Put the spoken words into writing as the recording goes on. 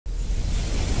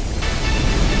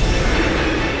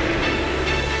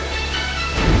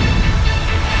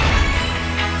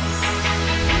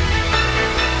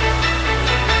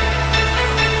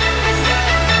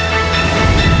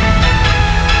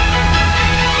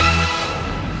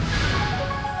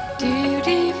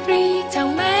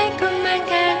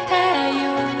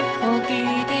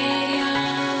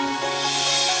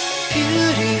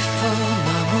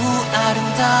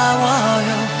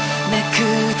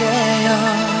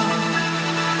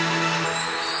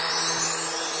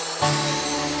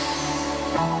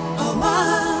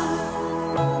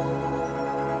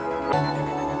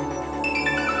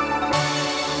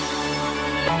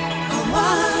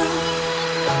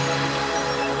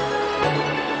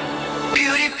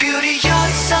beauty,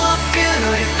 you're so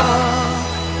beautiful.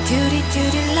 Duty,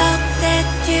 duty, Lotte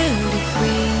duty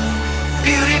free.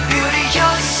 Beauty, beauty,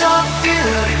 you're so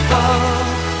beautiful.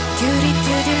 Duty,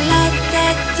 duty, Lotte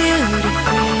duty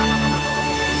free.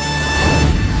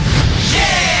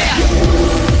 Yeah!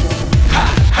 Ha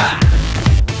ha.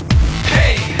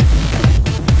 Hey.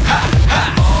 Ha ha.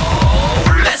 Oh,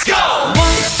 let's go. 1,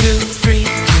 2, 3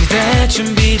 그대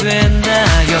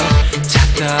준비됐나요? 자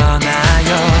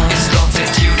떠나요. It's Lotte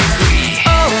duty free.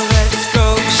 Oh let's go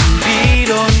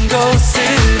신비로운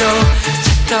곳으로 자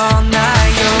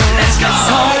떠나요. Let's go.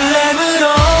 설렘으로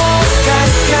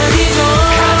가득한 이곳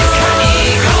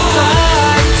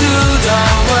Fly to the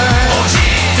world. 오직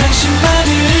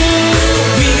당신만을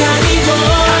위한 이곳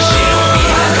당신을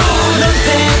위한 곳.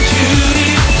 Lotte duty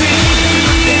free.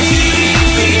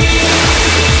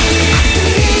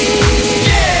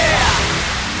 Yeah!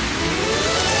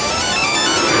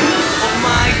 Oh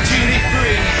my duty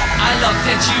free. I love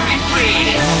that duty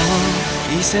free.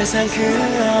 이 세상 그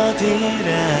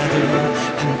어디라도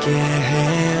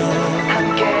함께해요.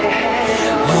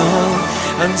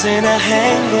 언제나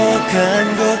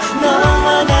행복한 곳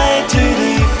너와 나의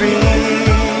duty free.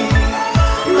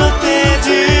 Lotte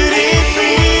duty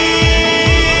free.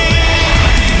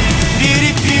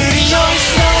 Beauty beauty you're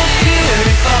so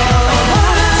beautiful.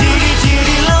 Duty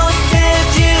duty Lotte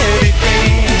duty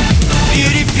free.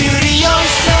 Beauty beauty you're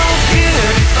so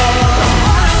beautiful.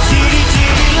 Duty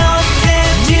duty Lotte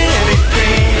duty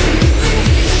free.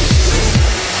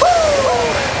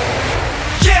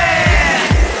 Yeah!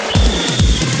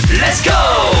 Let's go!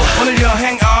 오늘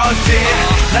여행 어때?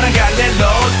 나랑 갈래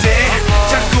롯데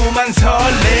자꾸만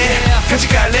설레 같이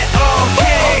갈래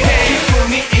okay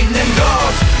기쁨이 있는 곳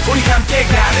우리 함께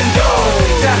가는 곳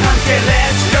다 함께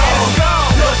let's go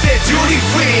Lotte duty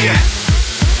free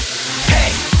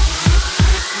Hey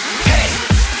Hey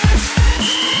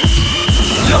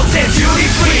Lotte duty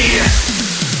free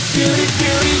Beauty,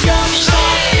 beauty, you're so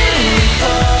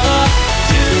beautiful.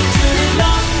 Duty, duty,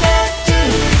 Lotte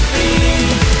duty free.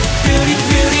 Beauty,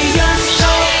 beauty, you're so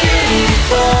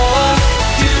beautiful.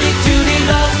 Duty, duty,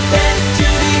 Lotte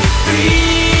duty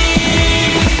free.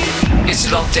 It's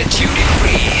Lotte duty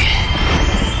free.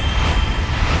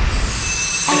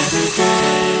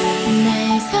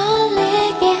 날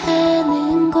설레게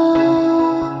하는 곳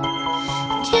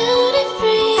Duty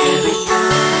free.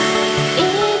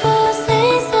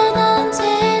 이곳에선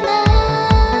언제나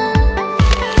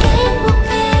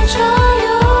행복해져요.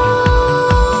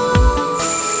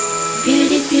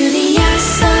 Beauty, beauty, you're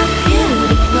so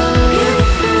beautiful.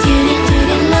 Duty,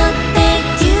 duty, Lotte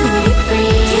duty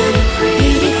free.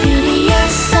 Beauty, beauty, you're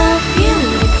so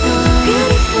beautiful.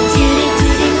 Duty,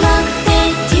 duty, Lotte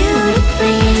duty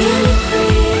free.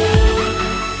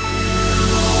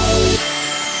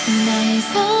 날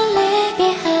설레게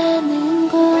하는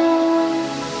곳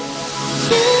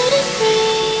Duty free.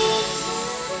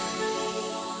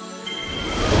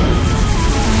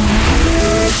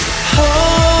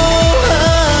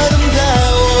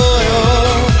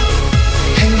 아름다워요.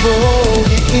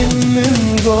 행복이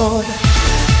있는 곳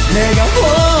내가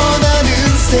원하는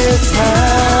세상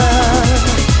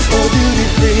Oh duty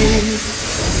free.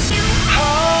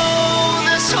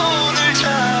 내 손을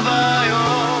잡아요.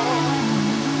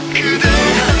 그대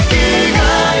함께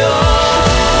가요.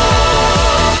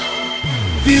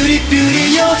 Beauty beauty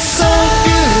you're so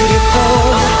beautiful.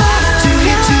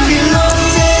 Duty duty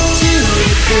Lotte duty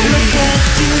free.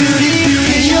 Beauty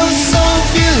beauty you're so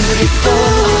beautiful.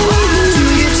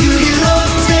 Duty duty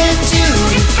Lotte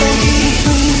duty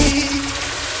free.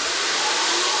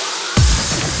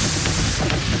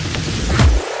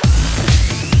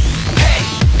 Hey,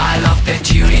 I love that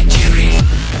duty duty.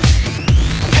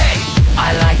 Hey,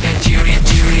 I like that duty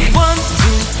duty. 1,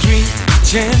 2, 3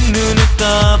 이제 눈을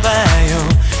떠봐요.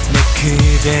 내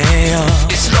그대여.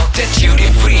 It's Lotte duty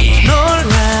free.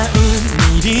 놀라운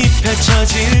일이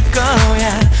펼쳐질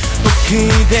거야. 오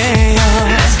그대여.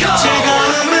 Let's go.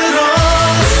 즐거움으로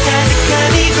가득한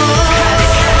이곳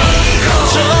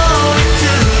Joy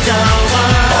to the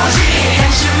world. 오직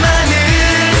당신만을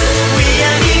위한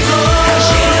이곳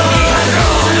당신을 위한 곳.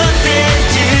 Lotte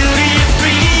duty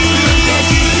free.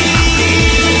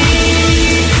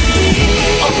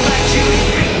 Oh my duty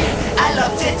free. I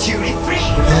love that duty free.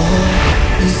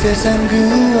 이 세상 그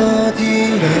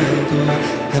어디라도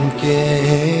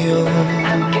함께해요.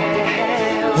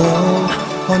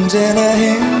 언제나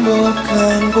행복한